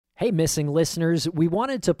Hey, missing listeners, we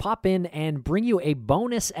wanted to pop in and bring you a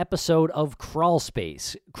bonus episode of Crawl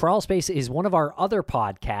Space. Crawl Space is one of our other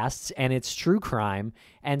podcasts, and it's true crime.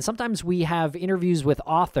 And sometimes we have interviews with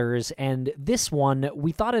authors, and this one,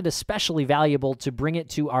 we thought it especially valuable to bring it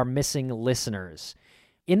to our missing listeners.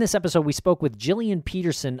 In this episode, we spoke with Jillian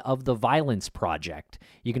Peterson of The Violence Project.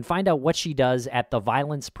 You can find out what she does at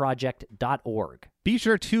theviolenceproject.org. Be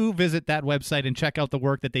sure to visit that website and check out the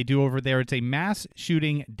work that they do over there. It's a mass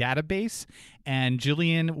shooting database, and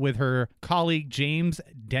Jillian, with her colleague James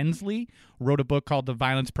Densley, wrote a book called The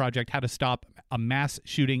Violence Project: How to Stop a Mass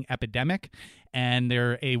Shooting Epidemic, and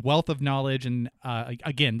they're a wealth of knowledge. And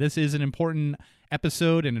again, this is an important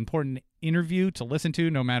episode, an important interview to listen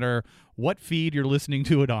to, no matter what feed you're listening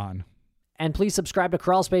to it on. And please subscribe to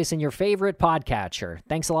Crawl Space in your favorite podcatcher.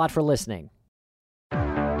 Thanks a lot for listening.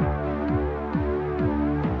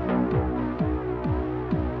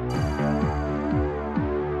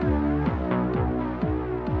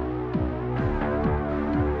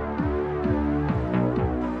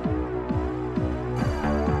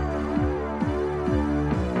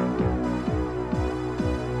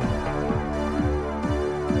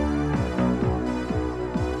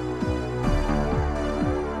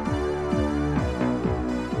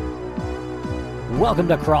 Welcome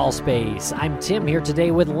to Crawl Space. I'm Tim here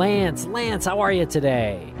today with Lance. Lance, how are you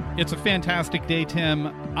today? It's a fantastic day, Tim.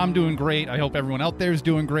 I'm doing great. I hope everyone out there is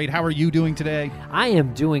doing great. How are you doing today? I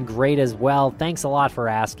am doing great as well. Thanks a lot for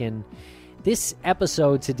asking. This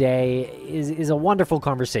episode today is a wonderful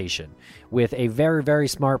conversation with a very, very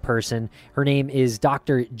smart person. Her name is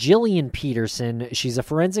Dr. Jillian Peterson. She's a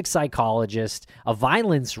forensic psychologist, a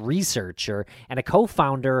violence researcher, and a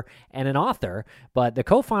co-founder and an author, but the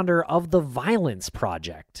co-founder of The Violence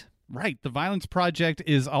Project. Right. The Violence Project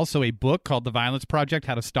is also a book called The Violence Project: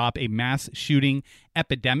 How to Stop a Mass Shooting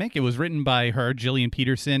Epidemic. It was written by her, Jillian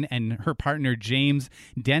Peterson, and her partner, James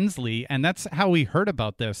Densley, and that's how we heard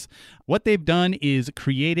about this. What they've done is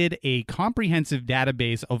created a comprehensive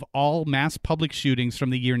database of all mass public shootings from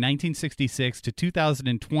the year 1966 to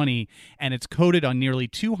 2020, and it's coded on nearly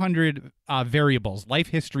 200 variables, life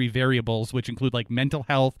history variables, which include like mental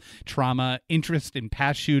health, trauma, interest in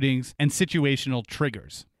past shootings, and situational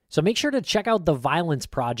triggers. So make sure to check out The Violence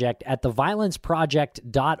Project at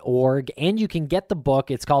theviolenceproject.org, and you can get the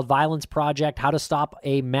book. It's called Violence Project: How to Stop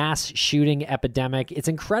a Mass Shooting Epidemic. It's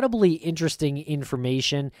incredibly interesting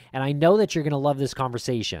information, and I know that you're going to love this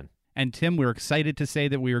conversation. And Tim, we're excited to say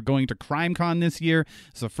that we are going to CrimeCon this year.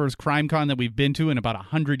 It's the first CrimeCon that we've been to in about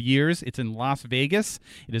 100 years. It's in Las Vegas.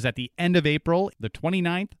 It is at the end of April, the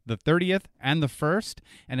 29th, the 30th, and the 1st.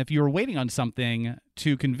 And if you were waiting on something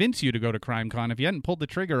to convince you to go to CrimeCon, if you hadn't pulled the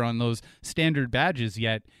trigger on those standard badges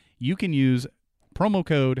yet, you can use promo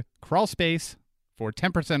code CRAWLSPACE for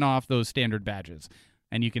 10% off those standard badges.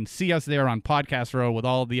 And you can see us there on Podcast Row with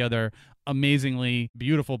all the other amazingly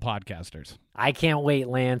beautiful podcasters. I can't wait,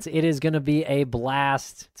 Lance. It is going to be a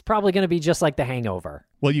blast. It's probably going to be just like The Hangover.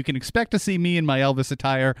 Well, you can expect to see me in my Elvis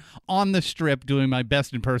attire on the strip doing my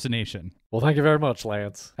best impersonation. Well, thank you very much,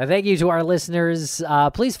 Lance. And thank you to our listeners.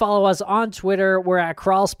 Please follow us on Twitter. We're at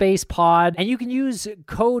CrawlSpacePod. And you can use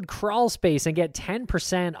code CrawlSpace and get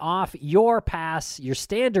 10% off your pass, your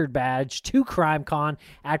standard badge to CrimeCon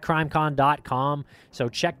at crimecon.com. So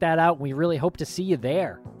check that out. We really hope to see you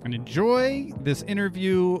there. And enjoy this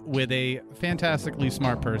interview with a fantastically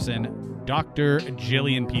smart person, Dr.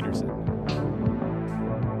 Jillian Peterson.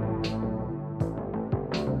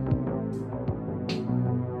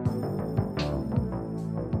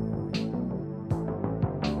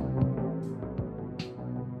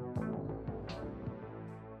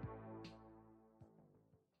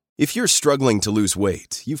 If you're struggling to lose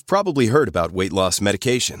weight, you've probably heard about weight loss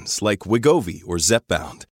medications like Wegovy or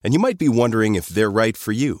Zepbound, and you might be wondering if they're right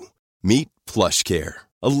for you. Meet PlushCare,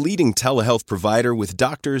 a leading telehealth provider with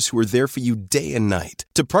doctors who are there for you day and night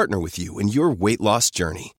to partner with you in your weight loss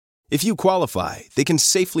journey. If you qualify, they can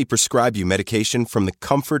safely prescribe you medication from the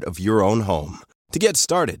comfort of your own home. To get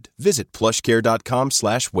started, visit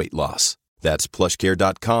plushcare.com/weightloss. That's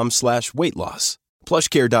plushcare.com/weightloss.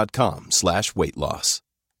 plushcare.com/weightloss.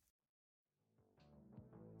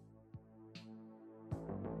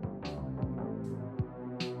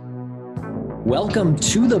 Welcome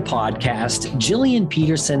to the podcast, Jillian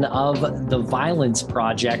Peterson of The Violence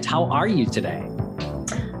Project. How are you today?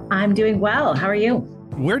 I'm doing well. How are you?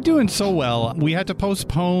 We're doing so well. We had to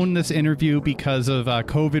postpone this interview because of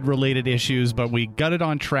COVID-related issues, but we got it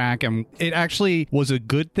on track, and it actually was a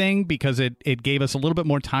good thing because it gave us a little bit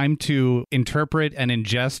more time to interpret and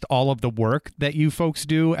ingest all of the work that you folks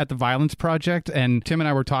do at the Violence Project. And Tim and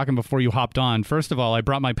I were talking before you hopped on. First of all, I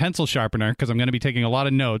brought my pencil sharpener because I'm going to be taking a lot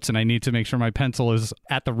of notes, and I need to make sure my pencil is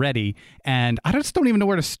at the ready. And I just don't even know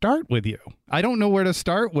where to start with you. I don't know where to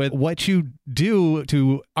start with what you do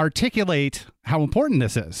to articulate how important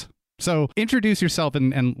this is. So introduce yourself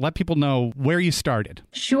and let people know where you started.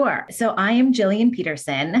 Sure. So I am Jillian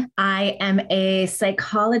Peterson. I am a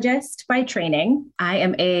psychologist by training. I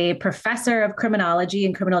am a professor of criminology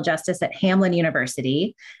and criminal justice at Hamline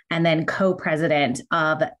University, and then co-president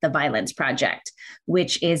of the Violence Project,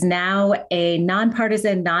 which is now a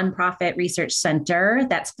nonpartisan, nonprofit research center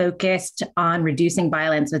that's focused on reducing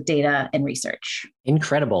violence with data and research.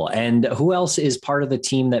 Incredible. And who else is part of the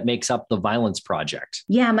team that makes up the Violence Project?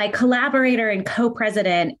 Yeah, my collaborator and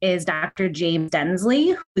co-president is Dr. James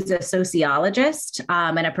Densley, who's a sociologist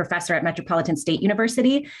and a professor at Metropolitan State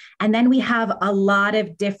University. And then we have a lot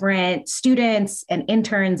of different students and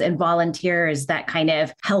interns and volunteers that kind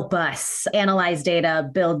of help us analyze data,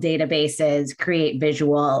 build databases, create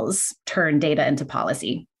visuals, turn data into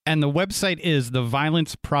policy. And the website is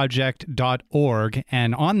theviolenceproject.org.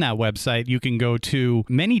 And on that website, you can go to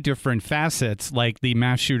many different facets like the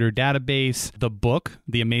Mass Shooter Database, the book,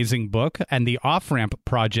 The Amazing Book, and the Off-Ramp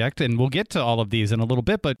Project. And we'll get to all of these in a little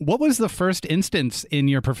bit. But what was the first instance in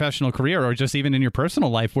your professional career or just even in your personal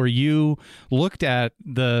life where you looked at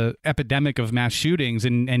the epidemic of mass shootings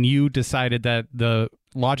and you decided that the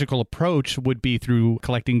logical approach would be through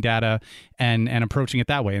collecting data and approaching it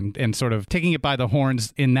that way and sort of taking it by the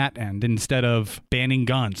horns in that end instead of banning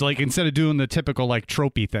guns, like instead of doing the typical like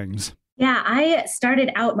tropey things? Yeah, I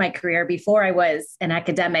started out my career before I was an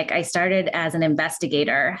academic. I started as an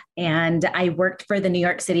investigator and I worked for the New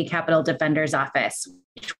York City Capitol Defender's Office,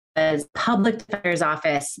 which was a public defender's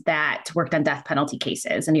office that worked on death penalty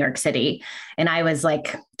cases in New York City. And I was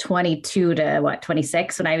like 22 to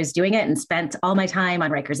 26 when I was doing it and spent all my time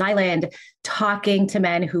on Rikers Island talking to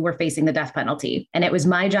men who were facing the death penalty. And it was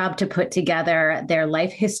my job to put together their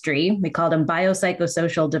life history. We called them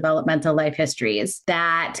biopsychosocial developmental life histories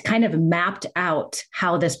that kind of mapped out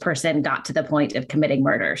how this person got to the point of committing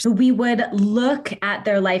murder. So we would look at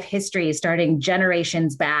their life history starting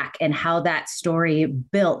generations back and how that story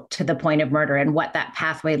built to the point of murder and what that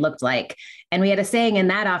pathway looked like. And we had a saying in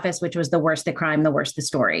that office, which was the worse the crime, the worse the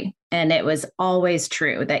story. And it was always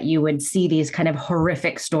true that you would see these kind of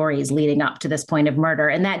horrific stories leading up to this point of murder.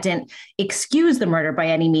 And that didn't excuse the murder by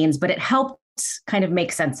any means, but it helped kind of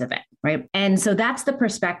make sense of it, right? And so that's the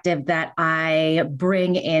perspective that I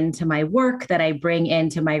bring into my work, that I bring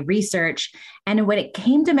into my research. And when it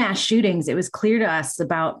came to mass shootings, it was clear to us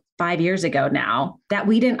about 5 years ago now that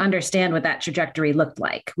we didn't understand what that trajectory looked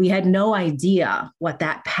like. We had no idea what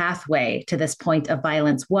that pathway to this point of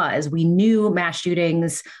violence was. We knew mass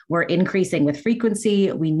shootings were increasing with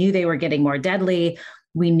frequency. We knew they were getting more deadly.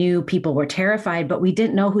 We knew people were terrified, but we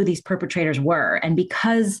didn't know who these perpetrators were. And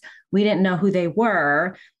because we didn't know who they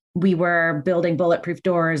were, we were building bulletproof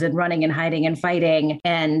doors and running and hiding and fighting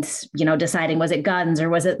and, deciding, was it guns or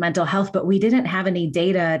was it mental health? But we didn't have any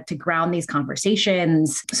data to ground these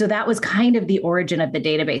conversations. So that was kind of the origin of the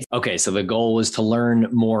database. Okay, so the goal was to learn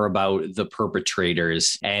more about the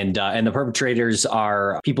perpetrators, and the perpetrators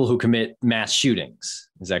are people who commit mass shootings.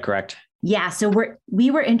 Is that correct? Yeah, so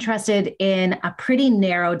we were interested in a pretty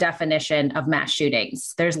narrow definition of mass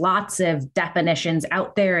shootings. There's lots of definitions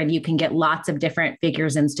out there, and you can get lots of different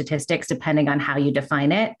figures and statistics depending on how you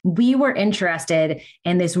define it. We were interested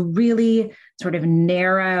in this really sort of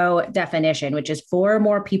narrow definition, which is 4 or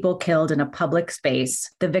more people killed in a public space.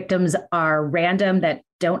 The victims are random that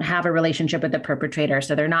don't have a relationship with the perpetrator.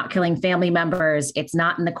 So they're not killing family members. It's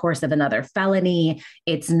not in the course of another felony.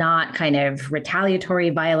 It's not kind of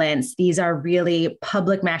retaliatory violence. These are really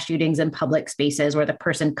public mass shootings in public spaces where the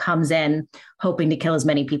person comes in hoping to kill as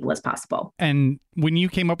many people as possible. And when you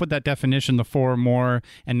came up with that definition, the 4 or more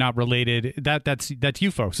and not related, that's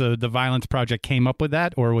you folks. So the Violence Project came up with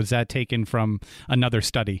that, or was that taken from another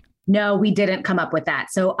study? No, we didn't come up with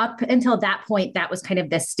that. So up until that point, that was kind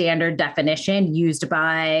of the standard definition used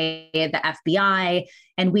by the FBI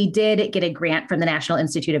And we did get a grant from the National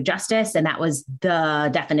Institute of Justice, and that was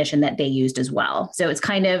the definition that they used as well. So it's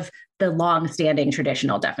kind of the long-standing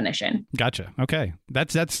traditional definition. Gotcha. Okay.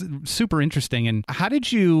 That's super interesting. And how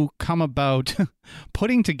did you come about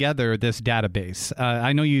putting together this database?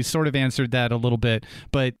 I know you sort of answered that a little bit,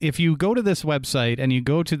 but if you go to this website and you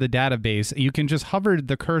go to the database, you can just hover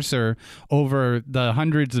the cursor over the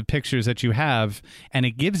hundreds of pictures that you have, and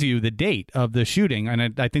it gives you the date of the shooting.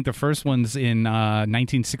 And I think the first one's in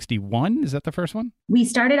 1961. Is that the first one? We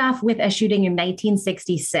started off with a shooting in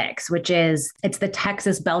 1966, it's the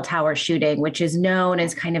Texas Bell Tower shooting, which is known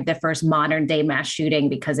as kind of the first modern day mass shooting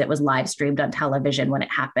because it was live streamed on television when it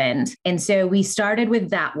happened. And so we started with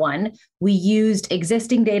that one. We used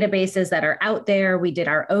existing databases that are out there. We did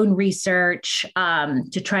our own research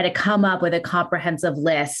to try to come up with a comprehensive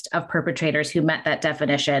list of perpetrators who met that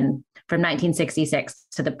definition from 1966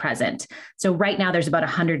 to the present. So right now there's about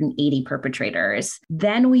 180 perpetrators.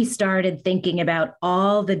 Then we started thinking about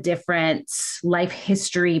all the different life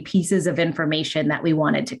history pieces of information that we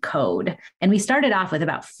wanted to code. And we started off with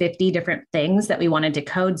about 50 different things that we wanted to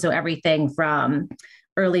code. So everything from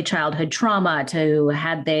early childhood trauma to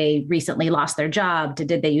had they recently lost their job to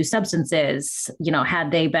did they use substances,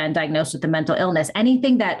 had they been diagnosed with a mental illness,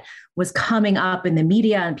 anything that was coming up in the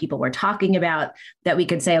media and people were talking about that we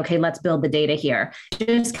could say, okay, let's build the data here.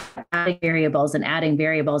 Just adding variables.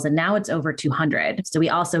 And now it's over 200. So we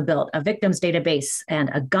also built a victims database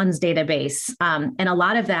and a guns database. And a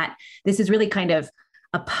lot of that, this is really kind of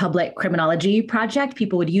a public criminology project.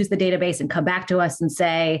 People would use the database and come back to us and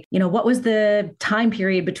say, what was the time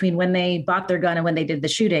period between when they bought their gun and when they did the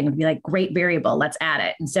shooting? We'd be like, great variable, let's add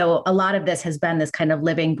it. And so a lot of this has been this kind of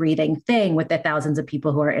living, breathing thing with the thousands of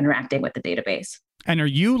people who are interacting with the database. And are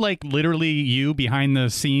you literally you behind the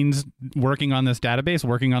scenes working on this database,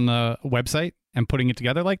 working on the website and putting it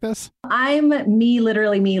together like this? I'm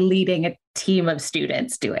literally me leading a team of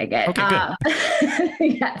students doing it. Okay, good.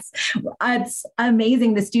 Yes, it's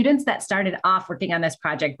amazing. The students that started off working on this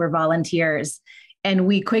project were volunteers. And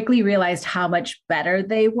we quickly realized how much better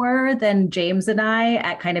they were than James and I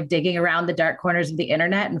at kind of digging around the dark corners of the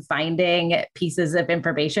internet and finding pieces of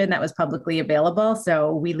information that was publicly available.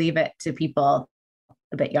 So we leave it to people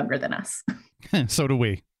a bit younger than us. So do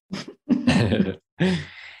we.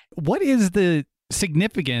 What is the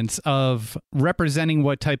significance of representing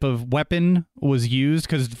what type of weapon was used?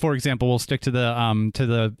 Because, for example, we'll stick to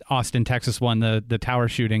the Austin, Texas one, the tower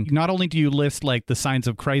shooting. Not only do you list the signs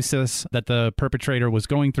of crisis that the perpetrator was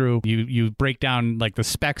going through, you break down the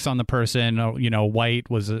specs on the person. White,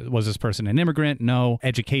 was this person an immigrant? No.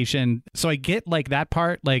 Education. So I get that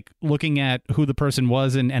part, looking at who the person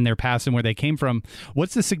was and their past and where they came from.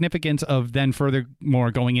 What's the significance of then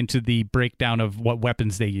furthermore going into the breakdown of what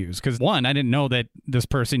weapons they use? Because one, I didn't know that this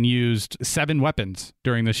person used 7 weapons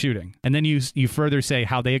during the shooting. And then you further say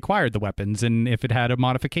how they acquired the weapons and if it had a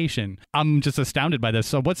modification. I'm just astounded by this.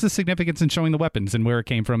 So what's the significance in showing the weapons and where it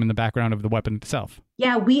came from in the background of the weapon itself?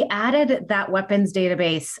 Yeah, we added that weapons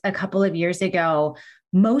database a couple of years ago,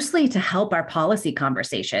 mostly to help our policy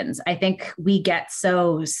conversations. I think we get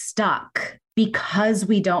so stuck because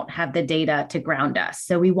we don't have the data to ground us.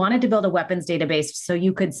 So we wanted to build a weapons database so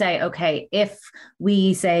you could say, okay, if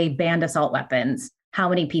we say banned assault weapons, how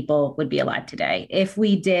many people would be alive today? If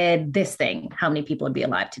we did this thing, how many people would be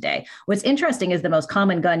alive today? What's interesting is the most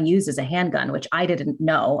common gun used is a handgun, which I didn't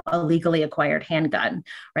know, a legally acquired handgun,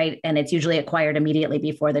 right? And it's usually acquired immediately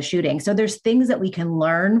before the shooting. So there's things that we can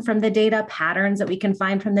learn from the data, patterns that we can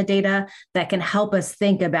find from the data that can help us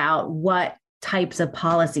think about what types of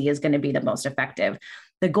policy is going to be the most effective.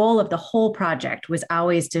 The goal of the whole project was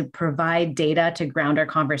always to provide data to ground our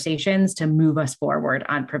conversations, to move us forward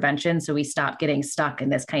on prevention. So we stop getting stuck in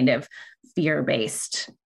this kind of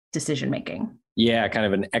fear-based decision-making. Yeah, kind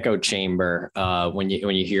of an echo chamber when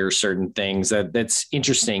you hear certain things. That's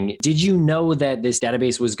interesting. Did you know that this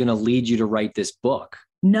database was going to lead you to write this book?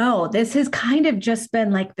 No, this has kind of just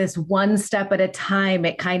been this one step at a time.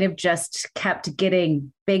 It kind of just kept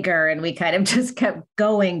getting bigger and we kind of just kept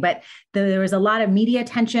going. But there was a lot of media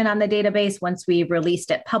attention on the database. Once we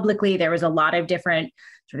released it publicly, there was a lot of different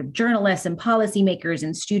sort of journalists and policymakers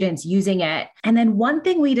and students using it. And then one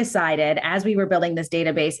thing we decided as we were building this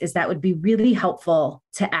database is that would be really helpful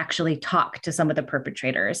to actually talk to some of the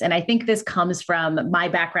perpetrators. And I think this comes from my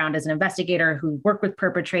background as an investigator who worked with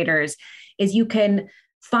perpetrators, is you can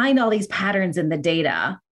find all these patterns in the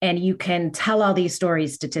data and you can tell all these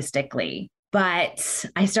stories statistically. But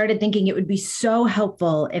I started thinking it would be so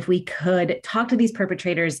helpful if we could talk to these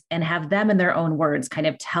perpetrators and have them in their own words kind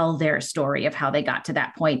of tell their story of how they got to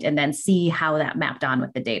that point and then see how that mapped on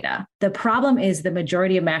with the data. The problem is the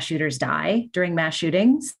majority of mass shooters die during mass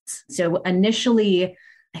shootings. So initially,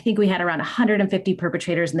 I think we had around 150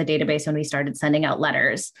 perpetrators in the database when we started sending out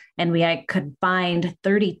letters, and I could find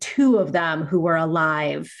 32 of them who were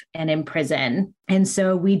alive and in prison. And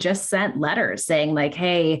so we just sent letters saying like,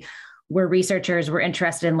 hey, we're researchers. We're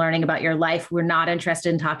interested in learning about your life. We're not interested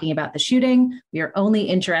in talking about the shooting. We are only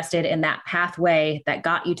interested in that pathway that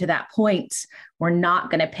got you to that point. We're not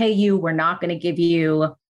going to pay you. We're not going to give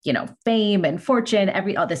you, fame and fortune.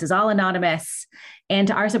 This is all anonymous. And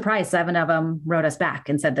to our surprise, 7 of them wrote us back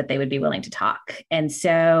and said that they would be willing to talk. And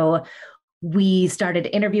so we started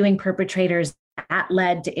interviewing perpetrators. That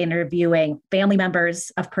led to interviewing family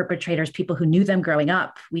members of perpetrators, people who knew them growing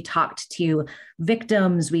up. We talked to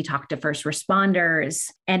victims, we talked to first responders.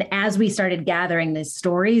 And as we started gathering these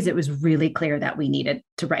stories, it was really clear that we needed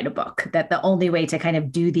to write a book, that the only way to kind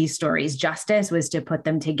of do these stories justice was to put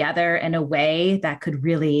them together in a way that could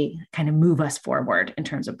really kind of move us forward in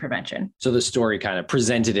terms of prevention. So the story kind of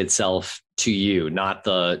presented itself to you, not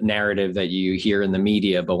the narrative that you hear in the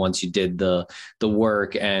media, but once you did the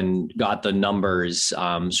work and got the numbers,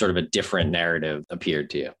 sort of a different narrative appeared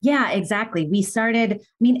to you. Yeah, exactly. We started,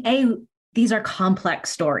 these are complex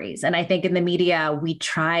stories. And I think in the media, we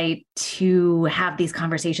try to have these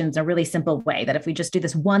conversations in a really simple way, that if we just do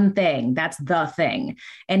this one thing, that's the thing.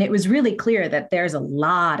 And it was really clear that there's a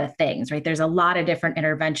lot of things, right? There's a lot of different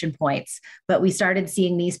intervention points, but we started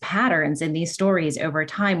seeing these patterns in these stories over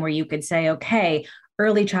time where you could say, okay,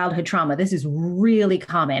 early childhood trauma, this is really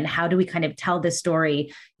common. How do we kind of tell this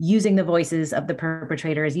story using the voices of the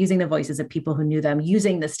perpetrators, using the voices of people who knew them,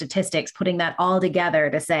 using the statistics, putting that all together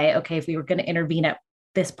to say, okay, if we were going to intervene at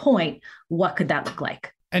this point, what could that look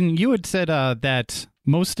like? And you had said that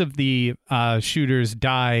most of the shooters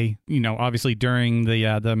die, obviously during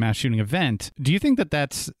the mass shooting event. Do you think that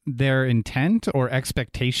that's their intent or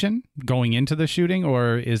expectation going into the shooting,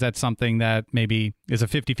 or is that something that maybe is a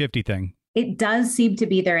 50-50 thing? It does seem to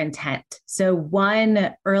be their intent. So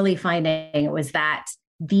one early finding was that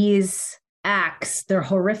these acts, they're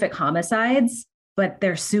horrific homicides, but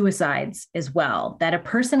they're suicides as well. That a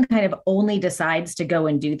person kind of only decides to go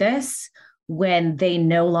and do this when they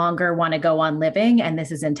no longer want to go on living, and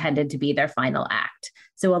this is intended to be their final act.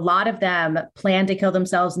 So a lot of them plan to kill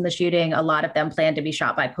themselves in the shooting. A lot of them plan to be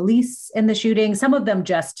shot by police in the shooting. Some of them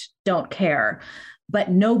just don't care. But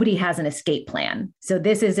nobody has an escape plan. So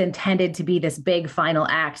this is intended to be this big final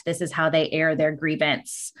act. This is how they air their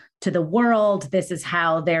grievance to the world. This is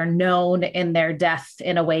how they're known in their death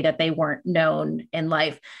in a way that they weren't known in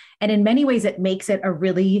life. And in many ways, it makes it a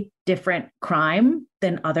really different crime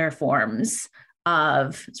than other forms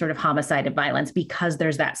of sort of homicide and violence because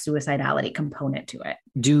there's that suicidality component to it.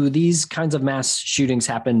 Do these kinds of mass shootings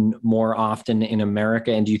happen more often in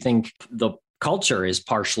America? And do you think the culture is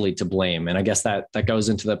partially to blame? And I guess that goes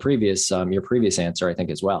into the previous, your previous answer, I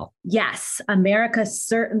think, as well. Yes, America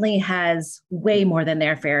certainly has way more than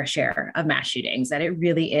their fair share of mass shootings, that it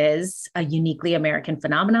really is a uniquely American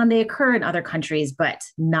phenomenon. They occur in other countries, but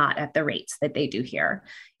not at the rates that they do here.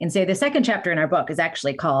 And so the second chapter in our book is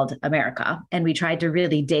actually called America. And we tried to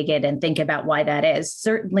really dig in and think about why that is.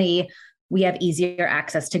 Certainly, we have easier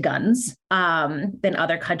access to guns than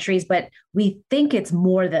other countries, but we think it's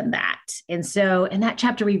more than that. And so in that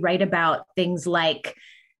chapter, we write about things like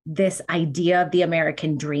this idea of the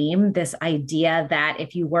American dream, this idea that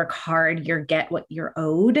if you work hard, you get what you're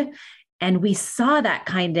owed. And we saw that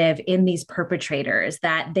kind of in these perpetrators,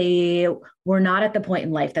 that they were not at the point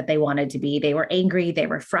in life that they wanted to be. They were angry, they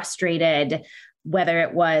were frustrated, whether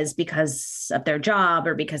it was because of their job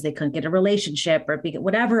or because they couldn't get a relationship or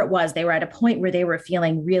whatever it was, they were at a point where they were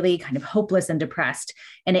feeling really kind of hopeless and depressed.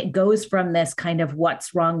 And it goes from this kind of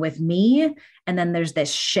what's wrong with me, and then there's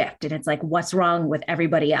this shift, and it's like, what's wrong with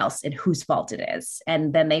everybody else and whose fault it is.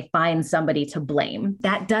 And then they find somebody to blame.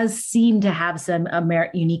 That does seem to have some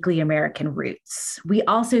uniquely American roots. We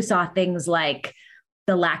also saw things like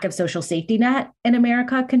the lack of social safety net in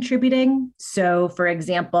America contributing. So, for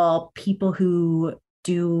example, people who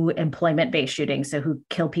do employment-based shootings, so who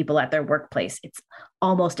kill people at their workplace, it's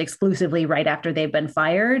almost exclusively right after they've been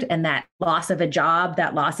fired. And that loss of a job,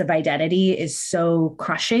 that loss of identity is so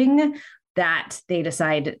crushing that they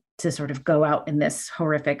decide to sort of go out in this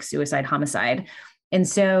horrific suicide homicide. And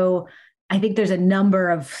so I think there's a number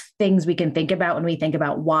of things we can think about when we think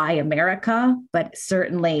about why America, but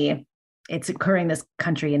certainly it's occurring in this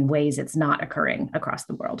country in ways it's not occurring across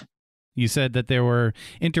the world. You said that there were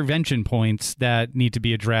intervention points that need to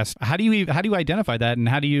be addressed. How do you identify that, and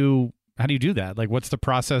how do you do that? Like, what's the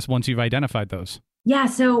process once you've identified those? Yeah,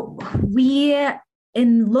 so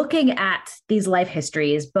in looking at these life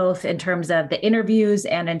histories, both in terms of the interviews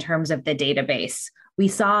and in terms of the database, we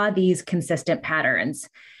saw these consistent patterns.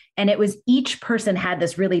 And it was each person had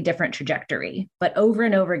this really different trajectory. But over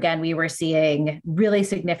and over again, we were seeing really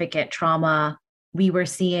significant trauma. We were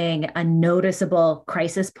seeing a noticeable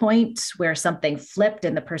crisis point where something flipped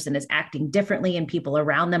and the person is acting differently and people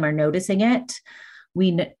around them are noticing it.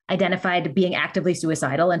 We identified being actively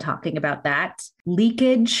suicidal and talking about that.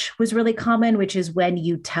 Leakage was really common, which is when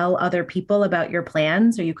you tell other people about your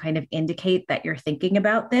plans or you kind of indicate that you're thinking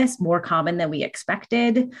about this, more common than we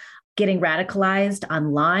expected. Getting radicalized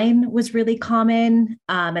online was really common.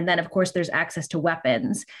 And then, of course, there's access to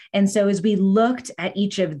weapons. And so as we looked at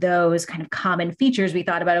each of those kind of common features, we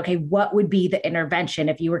thought about, okay, what would be the intervention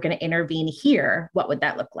if you were going to intervene here? What would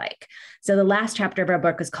that look like? So the last chapter of our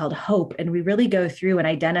book is called Hope. And we really go through and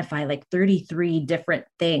identify like 33 different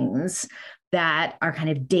things that are kind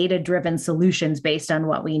of data-driven solutions based on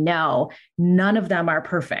what we know. None of them are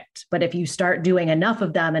perfect, but if you start doing enough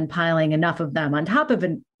of them and piling enough of them on top of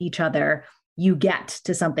each other, you get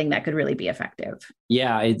to something that could really be effective.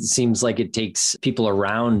 Yeah, it seems like it takes people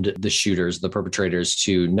around the shooters, the perpetrators,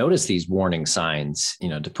 to notice these warning signs,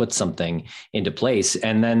 to put something into place.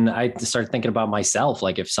 And then I started thinking about myself,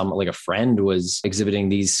 like if someone, like a friend was exhibiting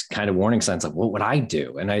these kind of warning signs, like what would I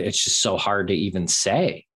do? And it's just so hard to even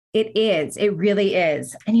say. It is. It really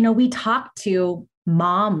is. And, we talked to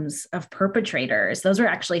moms of perpetrators. Those were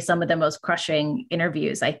actually some of the most crushing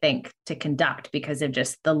interviews, I think, to conduct because of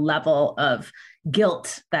just the level of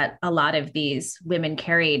guilt that a lot of these women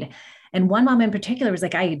carried. And one mom in particular was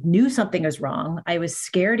like, I knew something was wrong. I was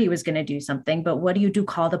scared he was going to do something. But what do you do?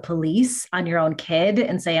 Call the police on your own kid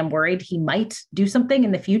and say, I'm worried he might do something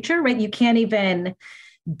in the future, right? You can't even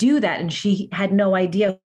do that. And she had no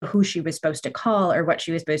idea who she was supposed to call or what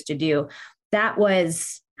she was supposed to do. That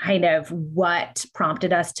was kind of what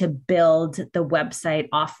prompted us to build the website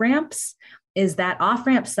OffRamps. Is that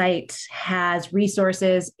OffRamp site has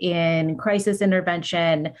resources in crisis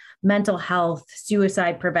intervention, mental health,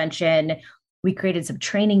 suicide prevention. We created some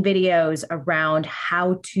training videos around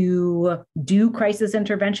how to do crisis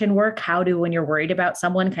intervention work, how to, when you're worried about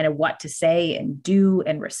someone, kind of what to say and do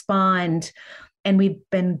and respond. And we've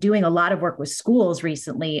been doing a lot of work with schools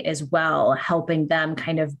recently as well, helping them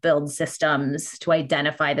kind of build systems to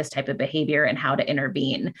identify this type of behavior and how to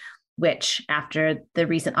intervene, which after the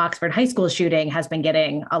recent Oxford high school shooting has been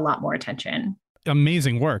getting a lot more attention.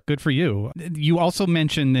 Amazing work. Good for you. You also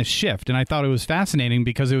mentioned this shift, and I thought it was fascinating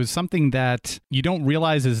because it was something that you don't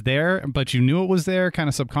realize is there, but you knew it was there kind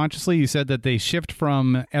of subconsciously. You said that they shift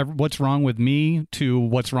from what's wrong with me to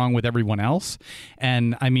what's wrong with everyone else.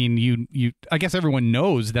 And I mean, I guess everyone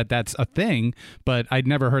knows that that's a thing, but I'd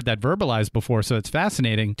never heard that verbalized before. So it's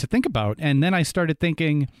fascinating to think about. And then I started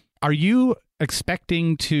thinking, are you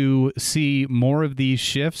expecting to see more of these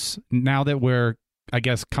shifts now that we're, I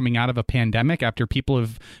guess, coming out of a pandemic after people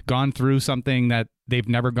have gone through something that they've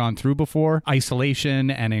never gone through before, isolation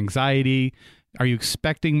and anxiety? Are you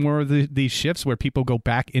expecting more of these shifts where people go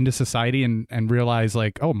back into society and realize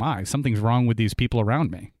like, oh my, something's wrong with these people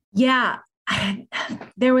around me? Yeah,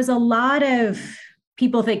 there was a lot of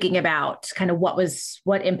people thinking about kind of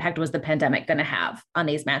what impact was the pandemic going to have on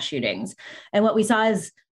these mass shootings. And what we saw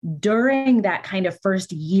is during that kind of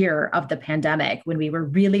first year of the pandemic, when we were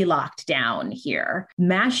really locked down here,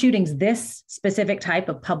 mass shootings, this specific type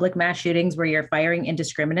of public mass shootings where you're firing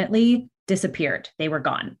indiscriminately, disappeared. They were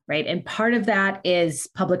gone, right? And part of that is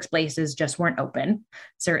public places just weren't open,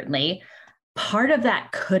 certainly. Part of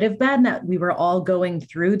that could have been that we were all going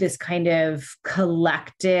through this kind of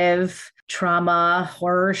collective trauma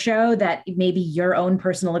horror show that maybe your own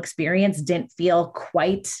personal experience didn't feel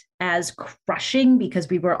quite as crushing because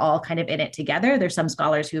we were all kind of in it together. There's some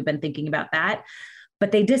scholars who have been thinking about that,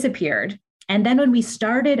 but they disappeared. And then when we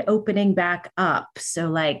started opening back up, so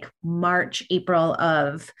like March, April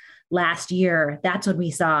of last year, that's when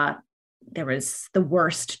we saw there was the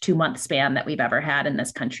worst 2-month span that we've ever had in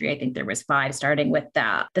this country. I think there was 5, starting with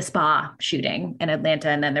the spa shooting in Atlanta.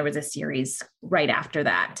 And then there was a series right after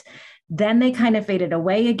that. Then they kind of faded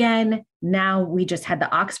away again. Now we just had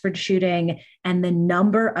the Oxford shooting, and the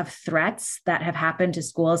number of threats that have happened to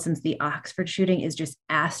schools since the Oxford shooting is just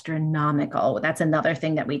astronomical. That's another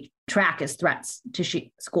thing that we track is threats to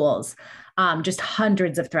schools, just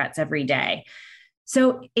hundreds of threats every day.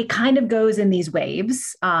 So it kind of goes in these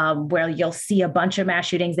waves where you'll see a bunch of mass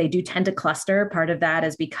shootings. They do tend to cluster. Part of that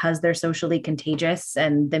is because they're socially contagious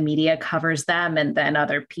and the media covers them and then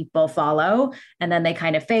other people follow and then they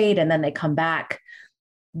kind of fade and then they come back.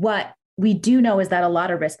 What we do know is that a lot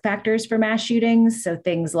of risk factors for mass shootings, so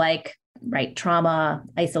things like trauma,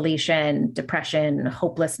 isolation, depression,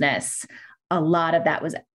 hopelessness, a lot of that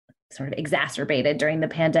was sort of exacerbated during the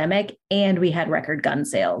pandemic, and we had record gun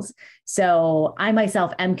sales. So I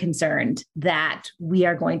myself am concerned that we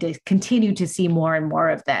are going to continue to see more and more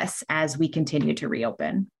of this as we continue to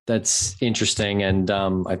reopen. That's interesting. And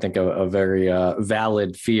I think a very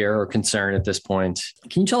valid fear or concern at this point.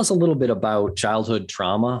 Can you tell us a little bit about childhood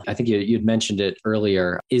trauma? I think you'd mentioned it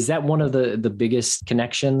earlier. Is that one of the biggest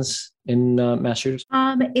connections in mass shooters?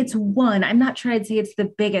 It's one. I'm not sure I'd say it's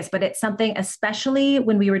the biggest, but it's something, especially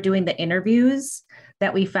when we were doing the interviews,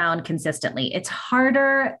 that we found consistently. It's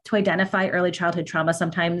harder to identify early childhood trauma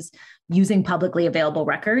sometimes using publicly available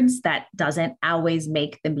records. That doesn't always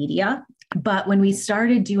make the media. But when we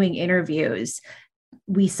started doing interviews,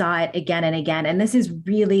 we saw it again and again. And this is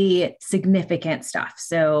really significant stuff.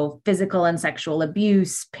 So physical and sexual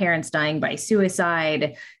abuse, parents dying by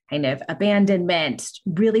suicide, kind of abandonment,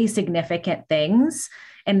 really significant things.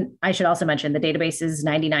 And I should also mention the database is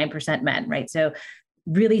 99% men, right? So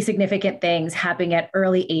really significant things happening at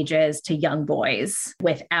early ages to young boys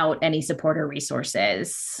without any support or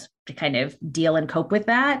resources to kind of deal and cope with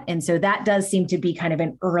that. And so that does seem to be kind of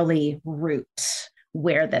an early route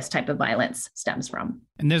where this type of violence stems from.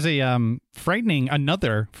 And there's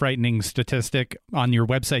another frightening statistic on your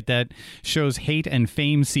website that shows hate and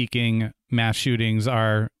fame-seeking mass shootings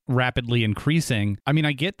are rapidly increasing. I mean,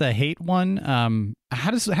 I get the hate one.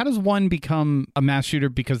 How does one become a mass shooter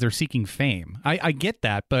because they're seeking fame? I get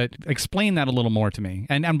that, but explain that a little more to me.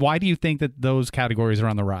 And why do you think that those categories are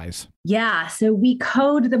on the rise? Yeah, so we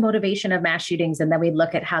code the motivation of mass shootings, and then we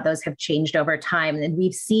look at how those have changed over time. And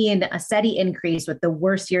we've seen a steady increase with the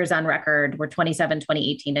worst years on record were 2017,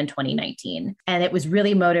 2018, and 2019. And it was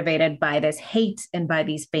really motivated by this hate and by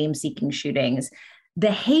these fame-seeking shootings.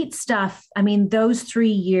 The hate stuff, I mean, those 3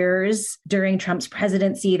 years during Trump's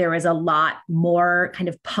presidency, there was a lot more kind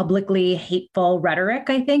of publicly hateful rhetoric,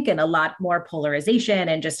 I think, and a lot more polarization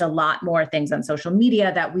and just a lot more things on social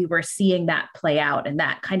media that we were seeing that play out. And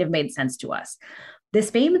that kind of made sense to us. This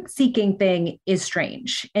fame-seeking thing is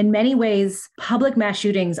strange. In many ways, public mass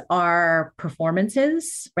shootings are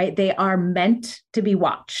performances, right? They are meant to be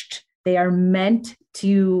watched. They are meant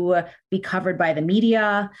to be covered by the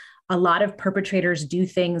media. A lot of perpetrators do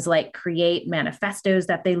things like create manifestos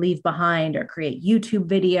that they leave behind or create YouTube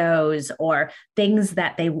videos or things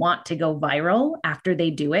that they want to go viral after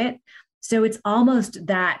they do it. So it's almost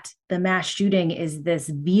that the mass shooting is this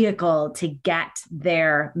vehicle to get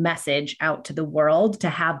their message out to the world, to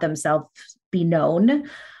have themselves be known.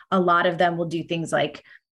 A lot of them will do things like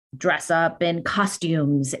dress up in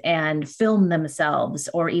costumes and film themselves,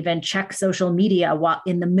 or even check social media while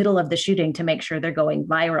in the middle of the shooting to make sure they're going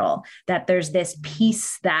viral, that there's this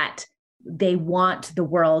piece that they want the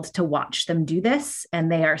world to watch them do this,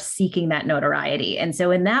 and they are seeking that notoriety. And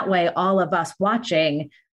so in that way, all of us watching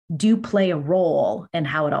do play a role in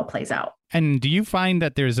how it all plays out. And do you find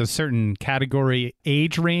that there's a certain category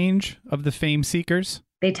age range of the fame seekers?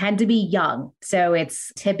 They tend to be young. So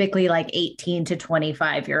it's typically like 18 to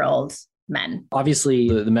 25-year-old men. Obviously,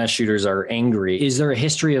 the mass shooters are angry. Is there a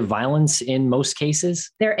history of violence in most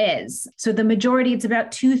cases? There is. So the majority, it's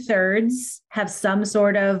about 2/3, have some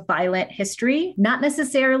sort of violent history, not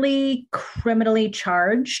necessarily criminally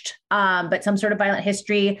charged, but some sort of violent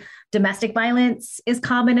history. Domestic violence is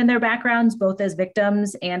common in their backgrounds, both as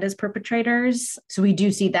victims and as perpetrators. So we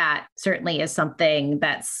do see that certainly as something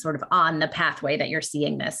that's sort of on the pathway that you're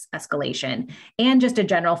seeing this escalation. And just a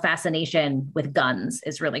general fascination with guns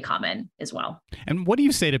is really common as well. And what do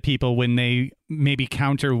you say to people when they maybe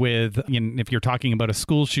counter with, if you're talking about a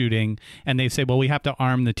school shooting and they say, well, we have to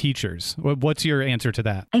arm the teachers? What's your answer to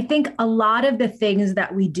that? I think a lot of the things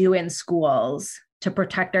that we do in schools to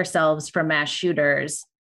protect ourselves from mass shooters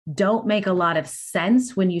don't make a lot of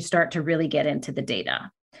sense when you start to really get into the data.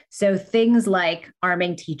 So things like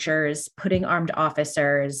arming teachers, putting armed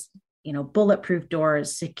officers, bulletproof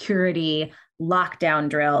doors, security, lockdown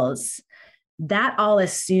drills, that all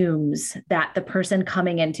assumes that the person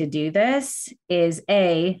coming in to do this is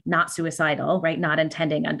A, not suicidal, right? Not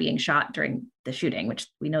intending on being shot during the shooting, which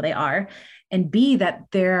we know they are. And B, that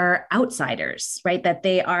they're outsiders, right? That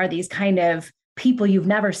they are these kind of people you've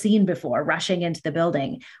never seen before rushing into the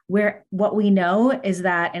building. Where what we know is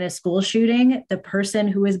that in a school shooting, the person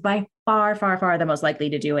who is by far, far, far the most likely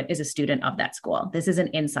to do it is a student of that school. This is an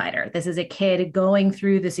insider. This is a kid going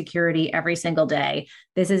through the security every single day.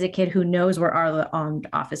 This is a kid who knows where all the armed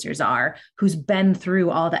officers are, who's been through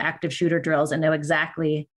all the active shooter drills and know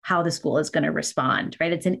exactly how the school is going to respond,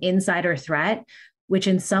 right? It's an insider threat, which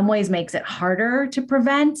in some ways makes it harder to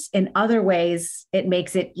prevent. In other ways, it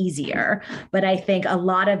makes it easier. But I think a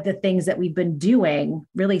lot of the things that we've been doing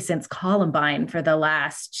really since Columbine for the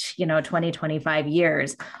last, 20, 25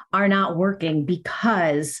 years are not working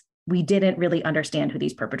because we didn't really understand who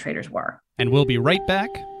these perpetrators were. And we'll be right back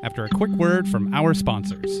after a quick word from our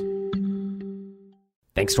sponsors.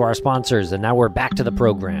 Thanks to our sponsors. And now we're back to the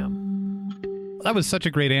program. That was such a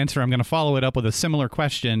great answer. I'm going to follow it up with a similar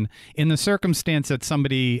question. In the circumstance that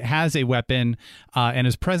somebody has a weapon and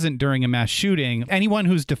is present during a mass shooting, anyone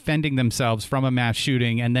who's defending themselves from a mass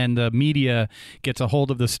shooting and then the media gets a hold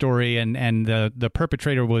of the story and the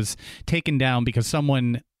perpetrator was taken down because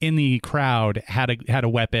someone in the crowd had a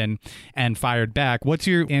weapon and fired back, what's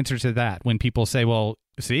your answer to that when people say, well,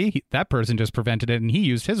 see, that person just prevented it and he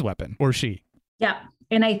used his weapon or she? Yeah.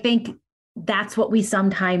 And I think that's what we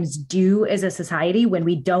sometimes do as a society when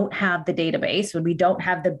we don't have the database, when we don't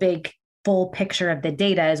have the big full picture of the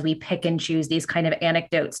data, as we pick and choose these kind of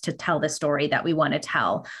anecdotes to tell the story that we want to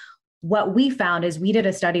tell. What we found is we did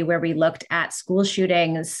a study where we looked at school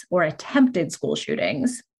shootings or attempted school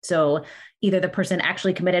shootings. So either the person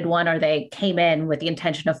actually committed one or they came in with the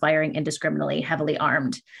intention of firing indiscriminately, heavily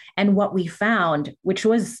armed. And what we found, which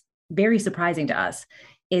was very surprising to us,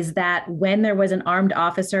 is that when there was an armed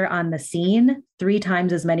officer on the scene, 3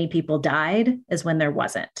 times as many people died as when there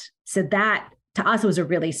wasn't. So that, to us, was a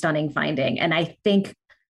really stunning finding. And I think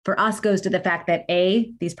for us goes to the fact that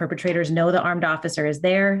A, these perpetrators know the armed officer is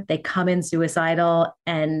there, they come in suicidal,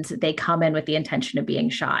 and they come in with the intention of being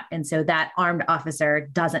shot. And so that armed officer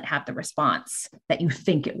doesn't have the response that you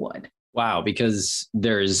think it would. Wow, because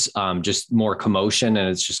there's just more commotion and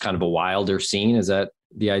it's just kind of a wilder scene. Is that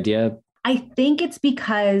the idea? I think it's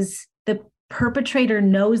because the perpetrator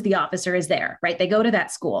knows the officer is there, right? They go to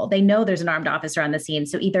that school. They know there's an armed officer on the scene.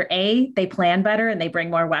 So either A, they plan better and they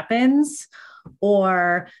bring more weapons,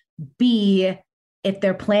 or B, if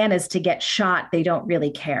their plan is to get shot, they don't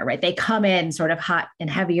really care, right? They come in sort of hot and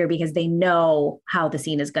heavier because they know how the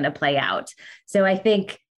scene is going to play out. So I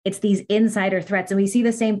think it's these insider threats. And we see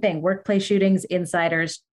the same thing, workplace shootings,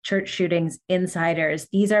 insiders, church shootings, insiders.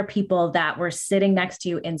 These are people that we're sitting next to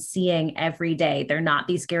you and seeing every day. They're not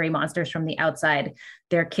these scary monsters from the outside.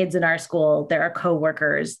 They're kids in our school. They're our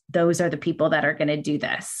coworkers. Those are the people that are going to do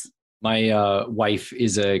this. My wife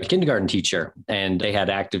is a kindergarten teacher, and they had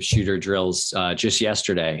active shooter drills just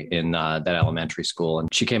yesterday in that elementary school.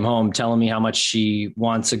 And she came home telling me how much she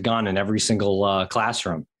wants a gun in every single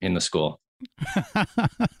classroom in the school.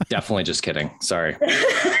 Definitely just kidding. Sorry.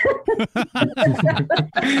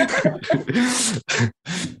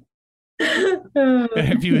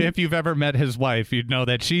 If you've ever met his wife, you'd know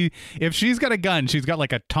that if she's got a gun, she's got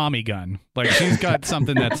like a Tommy gun. Like she's got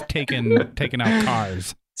something that's taken out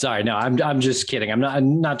cars. Sorry, no, I'm just kidding.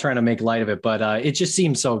 I'm not trying to make light of it, but it just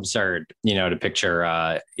seems so absurd, to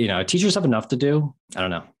picture, teachers have enough to do. I don't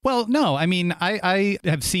know. Well, no, I mean, I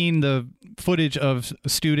have seen the footage of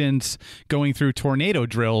students going through tornado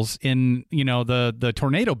drills in, the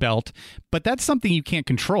tornado belt, but that's something you can't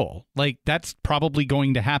control. Like that's probably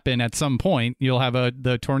going to happen at some point. You'll have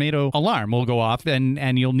the tornado alarm will go off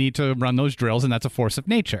and you'll need to run those drills. And that's a force of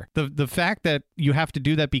nature. The fact that you have to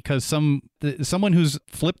do that because someone who's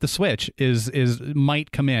flipped the switch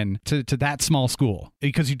might come in to that small school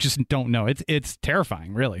because you just don't know. It's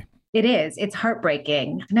terrifying, really. It is. It's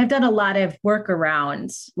heartbreaking. And I've done a lot of work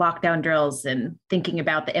around lockdown drills and thinking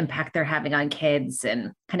about the impact they're having on kids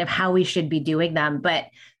and kind of how we should be doing them. But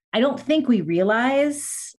I don't think we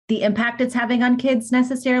realize the impact it's having on kids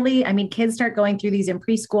necessarily. I mean, kids start going through these in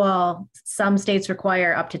preschool. Some states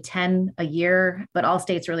require up to 10 a year, but all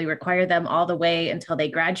states really require them all the way until they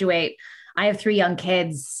graduate. I have 3 young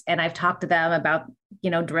kids and I've talked to them about,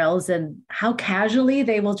 drills and how casually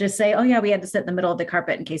they will just say, oh yeah, we had to sit in the middle of the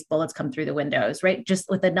carpet in case bullets come through the windows, right? Just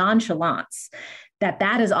with a nonchalance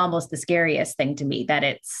that is almost the scariest thing to me, that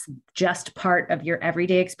it's just part of your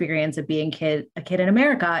everyday experience of being a kid in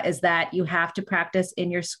America, is that you have to practice in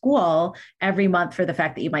your school every month for the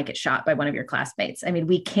fact that you might get shot by one of your classmates. I mean,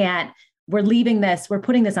 we're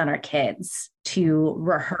putting this on our kids to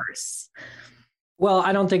rehearse. Well,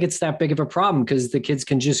 I don't think it's that big of a problem because the kids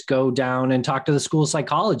can just go down and talk to the school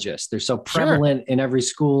psychologist. They're so prevalent in every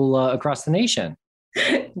school across the nation.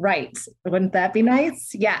 Right. Wouldn't that be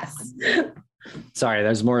nice? Yes. Sorry,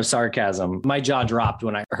 there's more sarcasm. My jaw dropped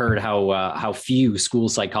when I heard how few school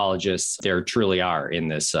psychologists there truly are in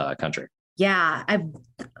this country. Yeah,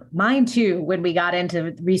 mine too, when we got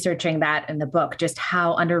into researching that in the book, just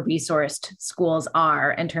how under-resourced schools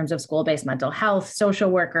are in terms of school-based mental health, social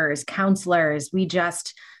workers, counselors. We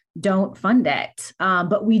just don't fund it.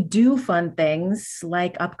 But we do fund things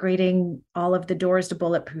like upgrading all of the doors to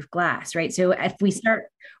bulletproof glass, right? So if we start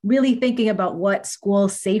really thinking about what school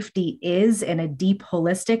safety is in a deep,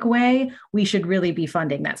 holistic way, we should really be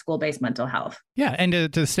funding that school-based mental health. Yeah,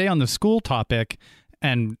 and to stay on the school topic,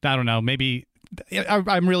 and I don't know, maybe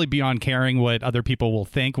I'm really beyond caring what other people will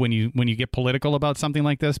think when you get political about something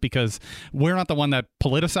like this, because we're not the one that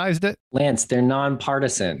politicized it. Lance, they're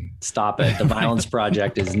nonpartisan. Stop it. The Violence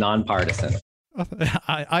Project is nonpartisan.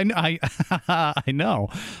 I know,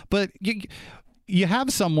 but you have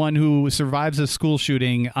someone who survives a school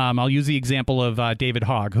shooting. I'll use the example of David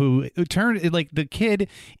Hogg, who turned, like, the kid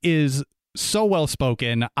is so well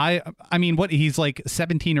spoken. I mean, he's like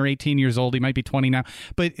 17 or 18 years old. He might be 20 now.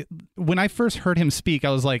 But when I first heard him speak,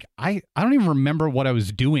 I was like, I don't even remember what I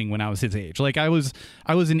was doing when I was his age. Like I was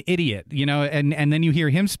an idiot, you know, and then you hear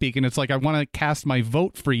him speak and it's like, I want to cast my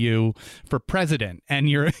vote for you for president and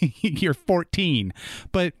you're 14.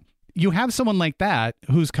 But you have someone like that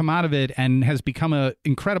who's come out of it and has become an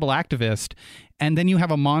incredible activist. And then you have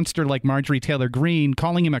a monster like Marjorie Taylor Greene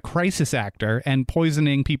calling him a crisis actor and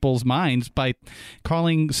poisoning people's minds by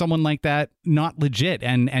calling someone like that not legit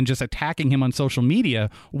and just attacking him on social media.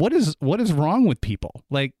 What is wrong with people?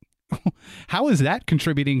 Like, how is that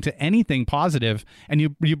contributing to anything positive? And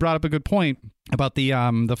you brought up a good point about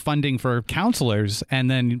the funding for counselors,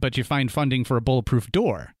 but you find funding for a bulletproof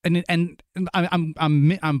door. And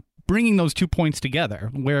I'm bringing those 2 points together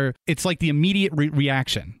where it's like the immediate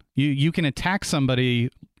reaction. You can attack somebody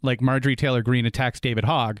like Marjorie Taylor Greene attacks David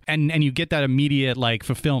Hogg, and you get that immediate like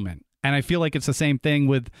fulfillment. And I feel like it's the same thing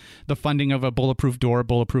with the funding of a bulletproof door,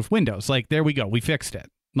 bulletproof windows. Like, there we go, we fixed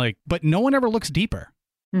it. Like, but no one ever looks deeper.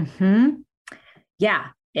 Mm-hmm. Yeah,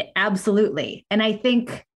 absolutely. And I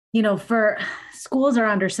think, for schools are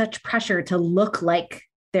under such pressure to look like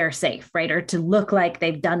they're safe, right? Or to look like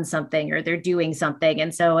they've done something or they're doing something.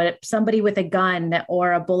 And so if somebody with a gun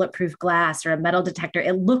or a bulletproof glass or a metal detector,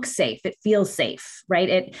 it looks safe. It feels safe,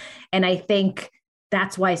 right? And I think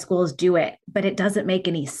that's why schools do it, but it doesn't make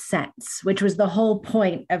any sense, which was the whole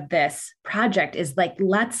point of this project, is like,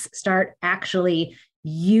 let's start actually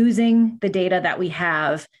using the data that we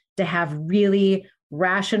have to have really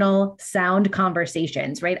rational, sound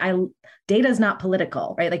conversations, right? Data is not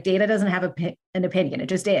political, right? Like, data doesn't have an opinion, it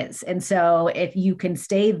just is. And so if you can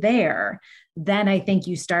stay there, then I think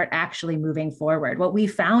you start actually moving forward. What we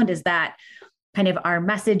found is that kind of our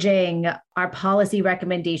messaging, our policy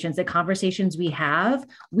recommendations, the conversations we have,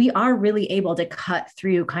 we are really able to cut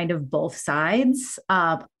through kind of both sides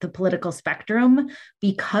of the political spectrum,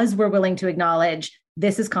 because we're willing to acknowledge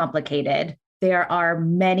this is complicated. There are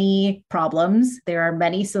many problems, there are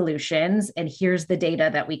many solutions, and here's the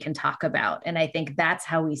data that we can talk about. And I think that's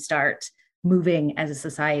how we start moving as a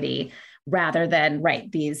society, rather than,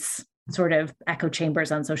 these sort of echo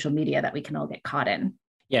chambers on social media that we can all get caught in.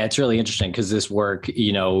 Yeah, it's really interesting because this work,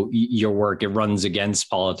 your work, it runs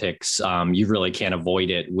against politics. You really can't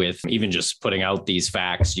avoid it with even just putting out these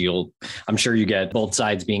facts. I'm sure you get both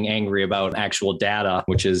sides being angry about actual data,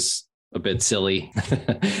 which is a bit silly.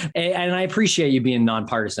 And I appreciate you being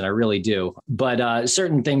nonpartisan. I really do. But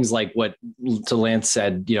certain things like what Lance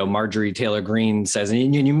said, Marjorie Taylor Greene says,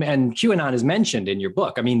 and QAnon is mentioned in your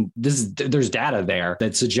book. I mean, there's data there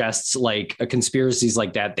that suggests like conspiracies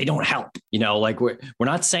like that, they don't help. Like we're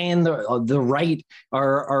not saying the right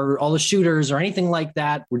are all the shooters or anything like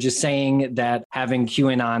that. We're just saying that having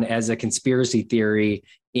QAnon as a conspiracy theory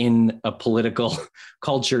in a political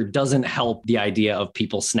culture doesn't help the idea of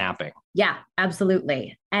people snapping. Yeah,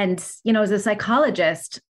 absolutely. And, as a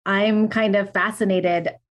psychologist, I'm kind of fascinated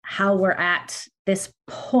how we're at this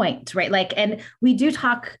point, right? Like, and we do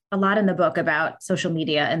talk a lot in the book about social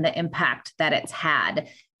media and the impact that it's had,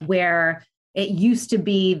 where it used to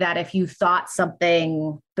be that if you thought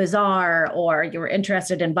something bizarre or you were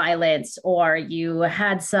interested in violence or you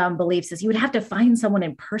had some beliefs, you would have to find someone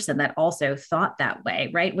in person that also thought that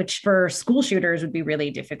way, right? Which for school shooters would be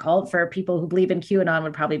really difficult. For people who believe in QAnon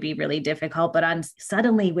would probably be really difficult. But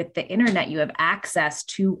suddenly with the internet, you have access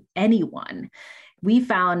to anyone. We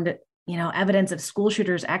found evidence of school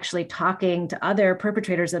shooters actually talking to other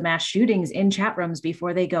perpetrators of mass shootings in chat rooms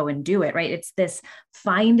before they go and do it, right? It's this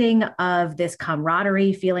finding of this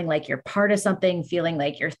camaraderie, feeling like you're part of something, feeling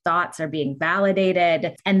like your thoughts are being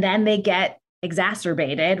validated. And then they get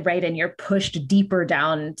exacerbated, right? And you're pushed deeper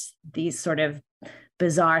down these sort of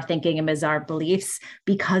bizarre thinking and bizarre beliefs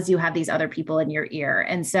because you have these other people in your ear.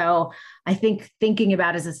 And so I think thinking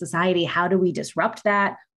about as a society, how do we disrupt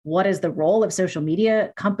that? What is the role of social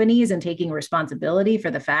media companies in taking responsibility for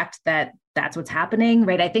the fact that that's what's happening,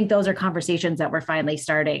 right? I think those are conversations that we're finally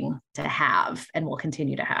starting to have and will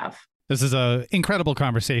continue to have. This is an incredible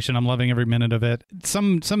conversation. I'm loving every minute of it.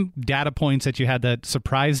 Some data points that you had that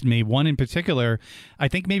surprised me. One in particular, I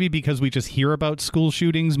think maybe because we just hear about school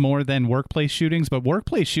shootings more than workplace shootings, but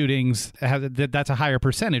workplace shootings, that's a higher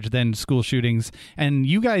percentage than school shootings. And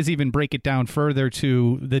you guys even break it down further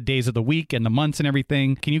to the days of the week and the months and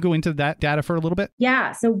everything. Can you go into that data for a little bit?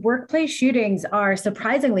 Yeah. So workplace shootings are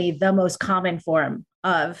surprisingly the most common form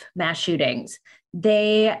of mass shootings.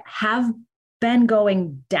 They have been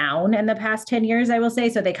going down in the past 10 years, I will say.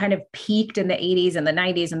 So they kind of peaked in the 80s and the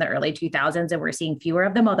 90s and the early 2000s, and we're seeing fewer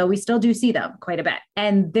of them, although we still do see them quite a bit.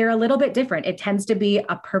 And they're a little bit different. It tends to be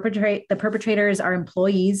the perpetrators are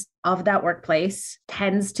employees of that workplace,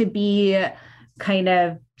 tends to be kind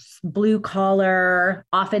of blue collar,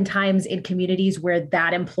 oftentimes in communities where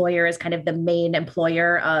that employer is kind of the main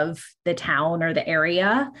employer of the town or the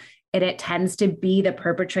area. And it tends to be the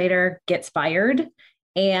perpetrator gets fired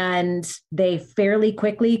and they fairly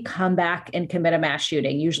quickly come back and commit a mass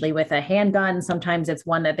shooting, usually with a handgun. Sometimes it's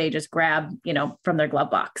one that they just grab, from their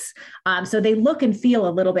glove box. So they look and feel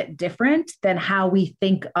a little bit different than how we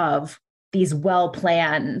think of these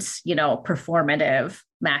well-planned, performative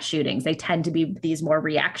mass shootings. They tend to be these more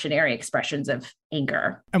reactionary expressions of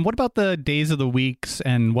anger. And what about the days of the weeks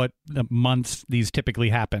and what the months these typically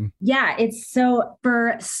happen? Yeah, it's so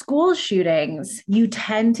for school shootings, you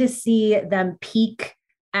tend to see them peak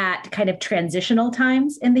at kind of transitional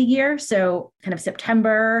times in the year. So kind of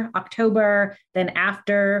September, October, then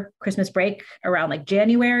after Christmas break around like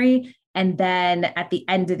January, and then at the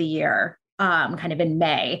end of the year, kind of in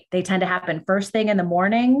May. They tend to happen first thing in the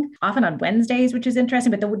morning, often on Wednesdays, which is interesting,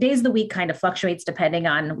 but the days of the week kind of fluctuates depending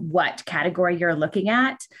on what category you're looking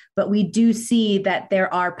at. But we do see that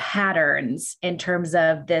there are patterns in terms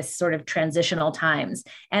of this sort of transitional times.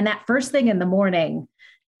 And that first thing in the morning,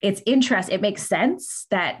 it's interesting. It makes sense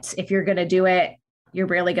that if you're going to do it, you're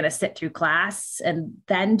really going to sit through class and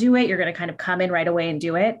then do it. You're going to kind of come in right away and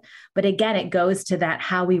do it. But again, it goes to that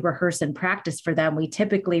how we rehearse and practice for them. We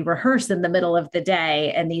typically rehearse in the middle of the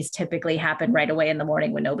day, and these typically happen right away in the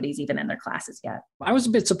morning when nobody's even in their classes yet. I was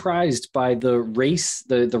a bit surprised by the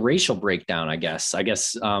racial breakdown, I guess.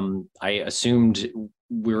 I assumed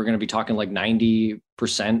we were going to be talking like 90%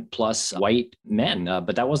 plus white men,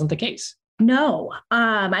 but that wasn't the case. No,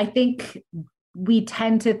 I think we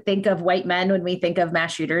tend to think of white men when we think of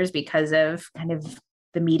mass shooters because of kind of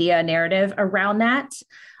the media narrative around that.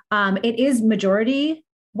 It is majority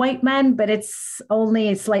white men, but it's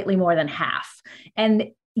only slightly more than half.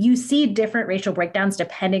 And you see different racial breakdowns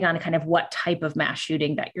depending on kind of what type of mass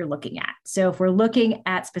shooting that you're looking at. So if we're looking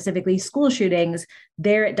at specifically school shootings,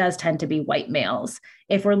 there it does tend to be white males.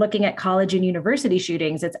 If we're looking at college and university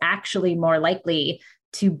shootings, it's actually more likely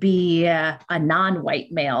to be a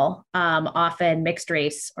non-white male, often mixed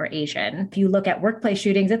race or Asian. If you look at workplace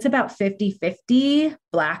shootings, it's about 50-50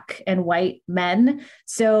 Black and white men.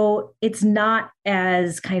 So it's not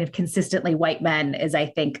as kind of consistently white men as I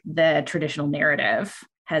think the traditional narrative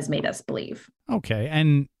has made us believe. Okay.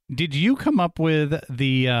 And did you come up with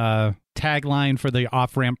the tagline for the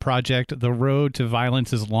Off-Ramp Project, "The road to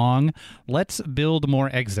violence is long. Let's build more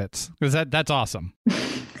exits"? Because that's awesome.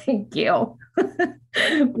 Thank you.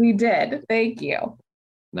 We did. Thank you.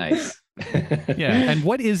 Nice. Yeah. And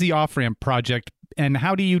what is the Off-Ramp Project, and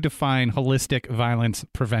how do you define holistic violence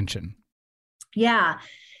prevention? Yeah.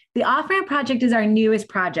 The Off-Ramp Project is our newest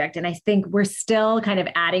project, and I think we're still kind of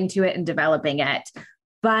adding to it and developing it.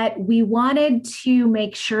 But we wanted to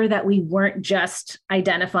make sure that we weren't just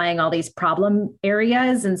identifying all these problem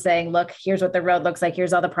areas and saying, look, here's what the road looks like,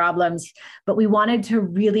 here's all the problems. But we wanted to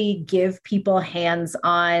really give people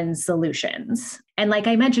hands-on solutions. And like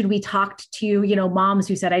I mentioned, we talked to, moms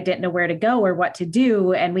who said, I didn't know where to go or what to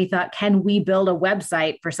do. And we thought, can we build a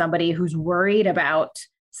website for somebody who's worried about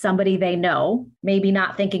somebody they know, maybe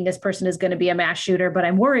not thinking this person is going to be a mass shooter, but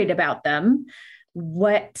I'm worried about them.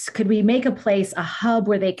 What could we make a place, a hub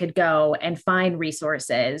where they could go and find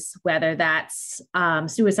resources, whether that's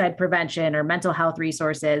suicide prevention or mental health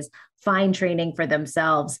resources, find training for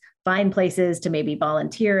themselves, find places to maybe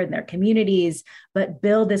volunteer in their communities, but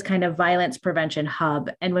build this kind of violence prevention hub.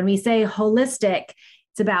 And when we say holistic,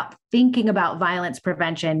 it's about thinking about violence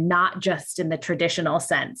prevention, not just in the traditional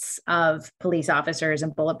sense of police officers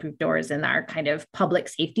and bulletproof doors in our kind of public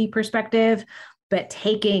safety perspective, but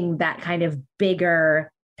taking that kind of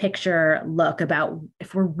bigger picture look about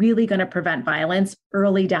if we're really going to prevent violence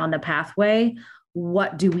early down the pathway,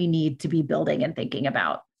 what do we need to be building and thinking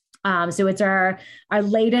about? So it's our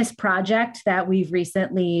latest project that we've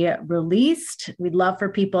recently released. We'd love for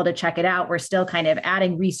people to check it out. We're still kind of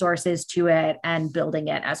adding resources to it and building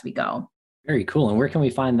it as we go. Very cool. And where can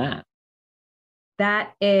we find that?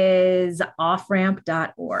 That is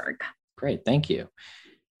offramp.org. Great. Thank you.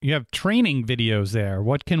 You have training videos there.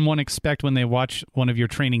 What can one expect when they watch one of your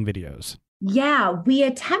training videos? Yeah, we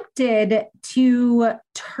attempted to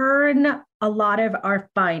turn a lot of our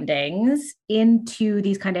findings into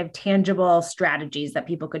these kind of tangible strategies that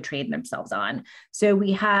people could train themselves on. So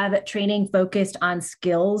we have training focused on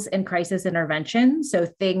skills in crisis intervention. So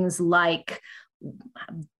things like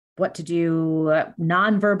what to do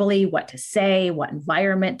non-verbally, what to say, what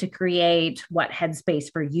environment to create, what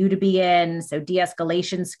headspace for you to be in. So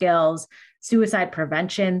de-escalation skills, suicide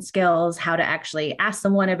prevention skills, how to actually ask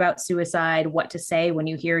someone about suicide, what to say when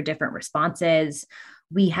you hear different responses.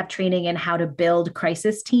 We have training in how to build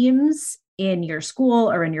crisis teams in your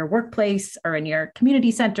school or in your workplace or in your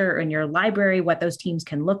community center or in your library, what those teams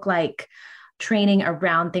can look like. Training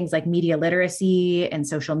around things like media literacy and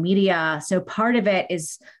social media. So part of it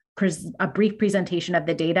is a brief presentation of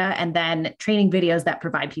the data and then training videos that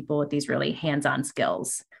provide people with these really hands-on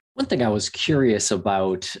skills. One thing I was curious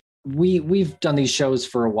about, we've done these shows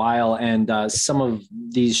for a while, and some of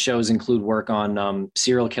these shows include work on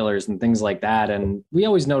serial killers and things like that. And we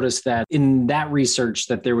always noticed that in that research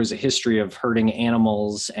that there was a history of hurting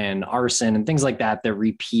animals and arson and things like that that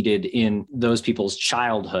repeated in those people's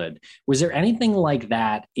childhood. Was there anything like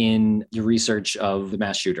that in your research of the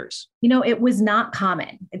mass shooters? You know, it was not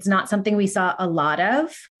common. It's not something we saw a lot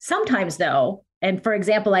of. Sometimes, though, and for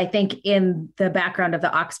example, I think in the background of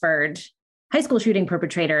the Oxford high school shooting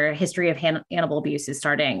perpetrator, history of animal abuse is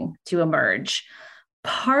starting to emerge.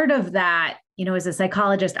 Part of that, you know, as a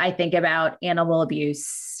psychologist, I think about animal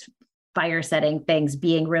abuse, fire setting things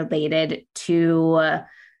being related to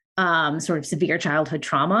sort of severe childhood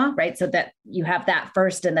trauma, right? So that you have that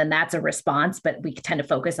first and then that's a response, but we tend to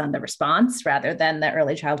focus on the response rather than the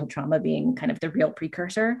early childhood trauma being kind of the real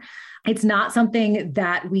precursor. It's not something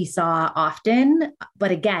that we saw often,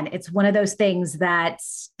 but again, it's one of those things that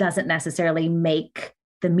doesn't necessarily make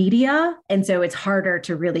the media. And so it's harder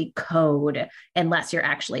to really code unless you're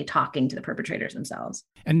actually talking to the perpetrators themselves.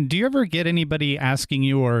 And do you ever get anybody asking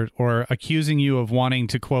you or accusing you of wanting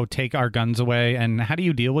to, quote, take our guns away? And how do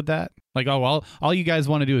you deal with that? Like, oh, well, all you guys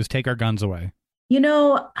want to do is take our guns away. You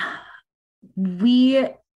know, we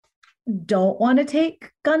don't want to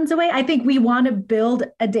take guns away. I think we want to build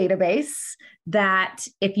a database that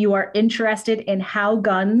if you are interested in how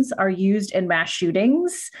guns are used in mass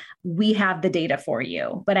shootings, we have the data for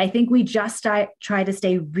you. But I think we just try to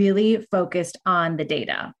stay really focused on the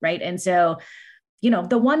data, right? And so, you know,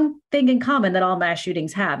 the one thing in common that all mass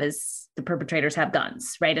shootings have is the perpetrators have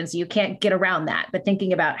guns, right? And so you can't get around that. But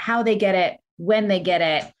thinking about how they get it, when they get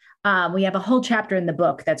it, we have a whole chapter in the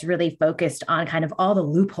book that's really focused on kind of all the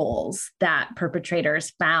loopholes that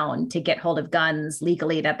perpetrators found to get hold of guns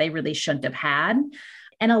legally that they really shouldn't have had.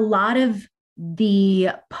 And a lot of the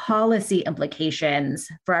policy implications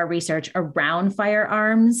for our research around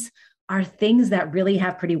firearms are things that really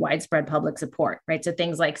have pretty widespread public support, right? So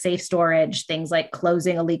things like safe storage, things like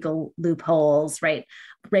closing illegal loopholes, right?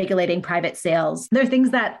 Regulating private sales. They're things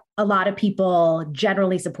that a lot of people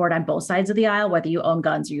generally support on both sides of the aisle, whether you own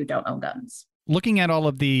guns or you don't own guns. Looking at all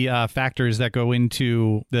of the factors that go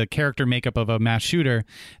into the character makeup of a mass shooter,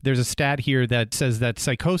 there's a stat here that says that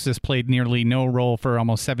psychosis played nearly no role for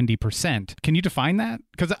almost 70%. Can you define that?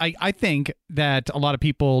 Because I think that a lot of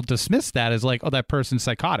people dismiss that as like, oh, that person's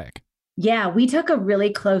psychotic. Yeah, we took a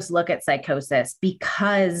really close look at psychosis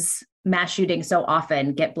because mass shootings so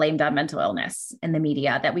often get blamed on mental illness in the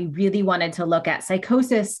media that we really wanted to look at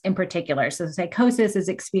psychosis in particular. So psychosis is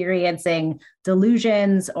experiencing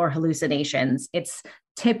delusions or hallucinations. It's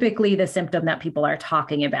typically the symptom that people are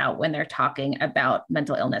talking about when they're talking about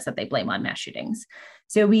mental illness that they blame on mass shootings.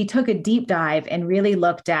 So we took a deep dive and really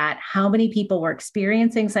looked at how many people were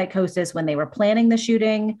experiencing psychosis when they were planning the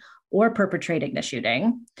shooting or perpetrating the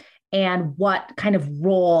shooting, and what kind of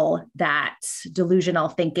role that delusional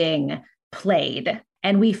thinking played.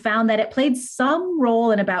 And we found that it played some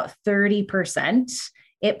role in about 30%.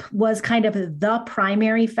 It was kind of the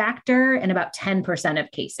primary factor in about 10%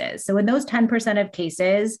 of cases. So in those 10% of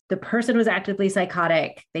cases, the person was actively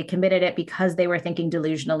psychotic. They committed it because they were thinking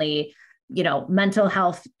delusionally. mental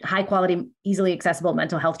health, high quality, easily accessible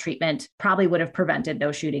mental health treatment probably would have prevented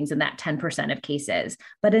those shootings in that 10% of cases.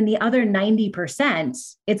 But in the other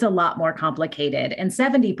 90%, it's a lot more complicated. And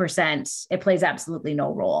 70%, it plays absolutely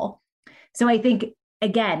no role. So I think,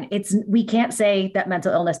 again, we can't say that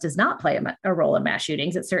mental illness does not play a role in mass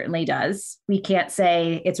shootings. It certainly does. We can't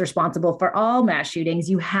say it's responsible for all mass shootings.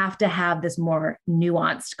 You have to have this more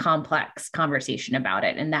nuanced, complex conversation about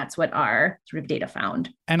it. And that's what our sort of data found.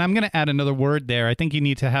 And I'm going to add another word there. I think you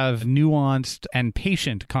need to have nuanced and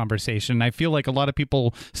patient conversation. I feel like a lot of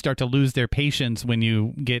people start to lose their patience when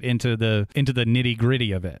you get into the nitty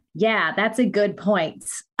gritty of it. Yeah, that's a good point.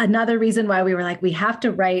 Another reason why we were like, we have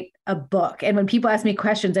to write a book. And when people ask me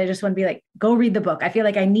questions, I just want to be like, go read the book. I feel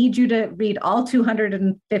like I need you to read all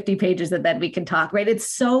 250 pages and then we can talk, right? It's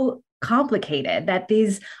so complicated that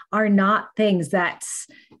these are not things that,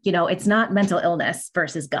 it's not mental illness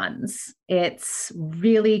versus guns. It's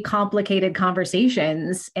really complicated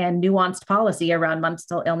conversations and nuanced policy around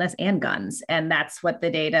mental illness and guns. And that's what the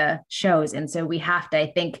data shows. And so we have to,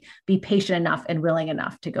 I think, be patient enough and willing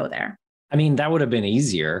enough to go there. I mean, that would have been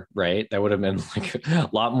easier, right? That would have been like a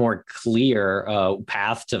lot more clear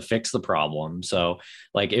path to fix the problem. So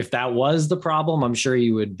like if that was the problem, I'm sure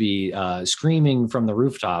you would be screaming from the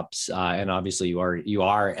rooftops. And obviously you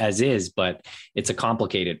are as is, but it's a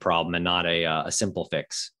complicated problem and not a simple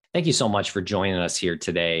fix. Thank you so much for joining us here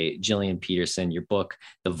today, Jillian Peterson. Your book,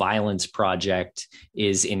 The Violence Project,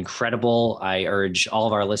 is incredible. I urge all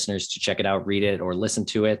of our listeners to check it out, read it, or listen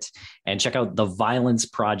to it, and check out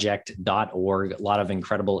theviolenceproject.org. A lot of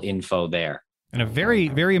incredible info there. And a very,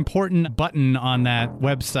 very important button on that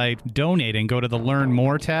website, donating. Go to the Learn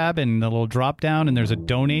More tab and the little drop down, and there's a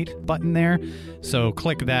donate button there. So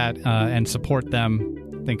click that and support them.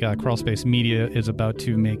 I think Crawlspace Media is about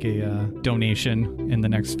to make a donation in the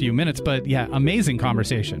next few minutes. But yeah, amazing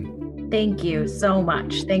conversation. Thank you so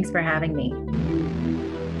much. Thanks for having me.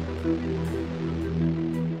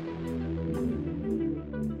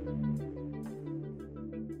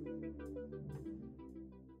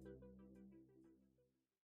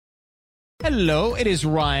 Hello, it is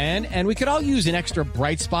Ryan, and we could all use an extra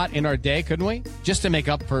bright spot in our day, couldn't we? Just to make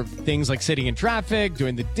up for things like sitting in traffic,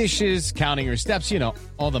 doing the dishes, counting your steps,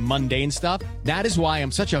 all the mundane stuff. That is why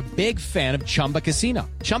I'm such a big fan of Chumba Casino.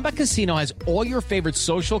 Chumba Casino has all your favorite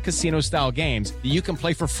social casino-style games that you can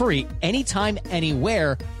play for free anytime,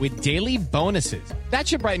 anywhere with daily bonuses. That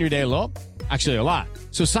should brighten your day a little. Actually, a lot.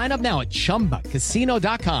 So sign up now at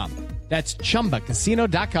ChumbaCasino.com. That's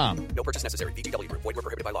ChumbaCasino.com. No purchase necessary. VGW Group. Void where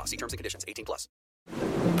prohibited by law. See terms and conditions. 18+.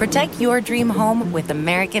 Protect your dream home with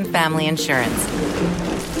American Family Insurance.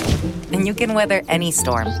 And you can weather any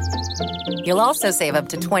storm. You'll also save up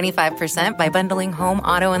to 25% by bundling home,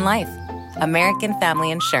 auto, and life. American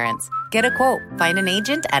Family Insurance. Get a quote. Find an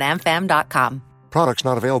agent at amfam.com. Products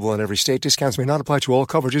not available in every state. Discounts may not apply to all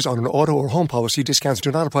coverages on an auto or home policy. Discounts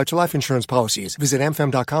do not apply to life insurance policies. Visit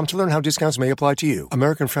amfam.com to learn how discounts may apply to you.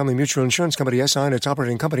 American Family Mutual Insurance Company, SI, and its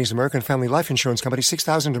operating companies, American Family Life Insurance Company,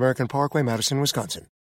 6000 American Parkway, Madison, Wisconsin.